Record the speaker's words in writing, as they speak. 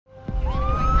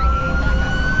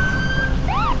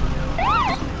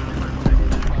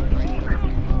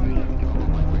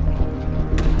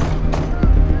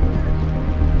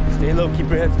low, keep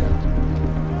your heads down.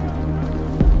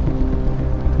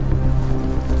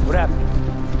 What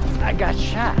happened? I got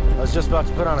shot. I was just about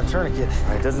to put on a tourniquet. All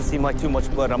right, doesn't seem like too much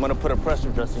blood. I'm gonna put a pressure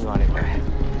dressing on it.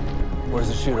 Where's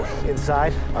the shooter?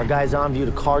 Inside, our guys on viewed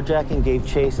a carjacking, gave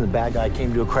chase, and the bad guy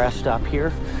came to a crash stop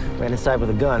here, ran inside with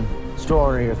a gun. Store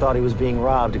owner here thought he was being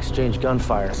robbed, exchanged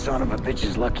gunfire. Son of a bitch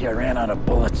is lucky I ran out of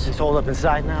bullets. He's holed up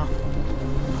inside now.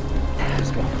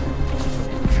 Let's go.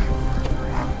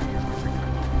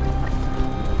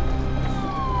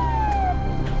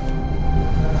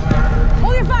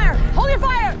 Hold your fire! Hold your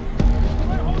fire!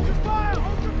 Hold your fire!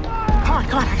 Hold your fire!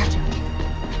 Come on, I got you.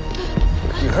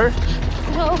 You hurt?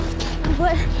 No,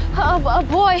 but a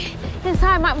boy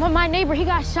inside, my neighbor, he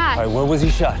got shot. All right, where was he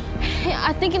shot?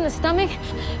 I think in the stomach.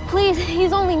 Please,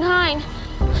 he's only 9.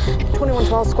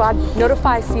 2112 squad,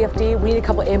 notify CFD. We need a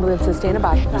couple ambulances standing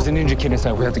by. There's an injured kid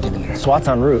inside. We have to get in there. SWAT's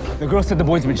en route. The girl said the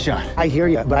boy's been shot. I hear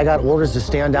you, but I got orders to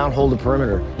stand down, hold the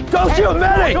perimeter. Don't shoot,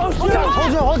 medic! Don't shoot!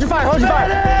 Hold your fire, hold your fire!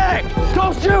 Medic!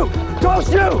 Don't shoot! Don't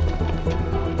shoot!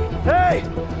 Hey!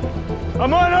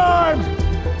 I'm unarmed!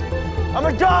 I'm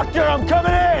a doctor! I'm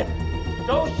coming in!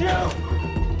 Don't shoot!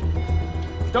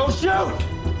 Don't shoot!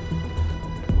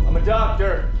 I'm a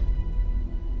doctor.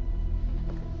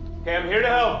 Okay, I'm here to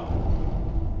help.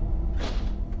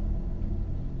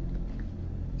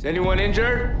 Is anyone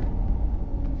injured?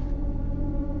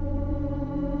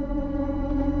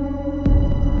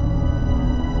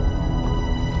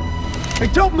 Hey,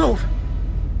 don't move!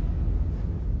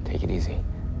 Take it easy.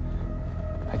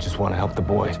 I just want to help the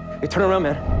boys. Hey, turn around,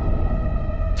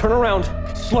 man. Turn around,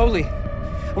 slowly,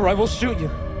 or I will shoot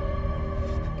you.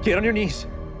 Get on your knees.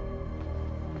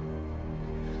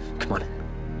 Come on.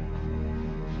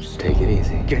 Just take it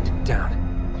easy. Get down.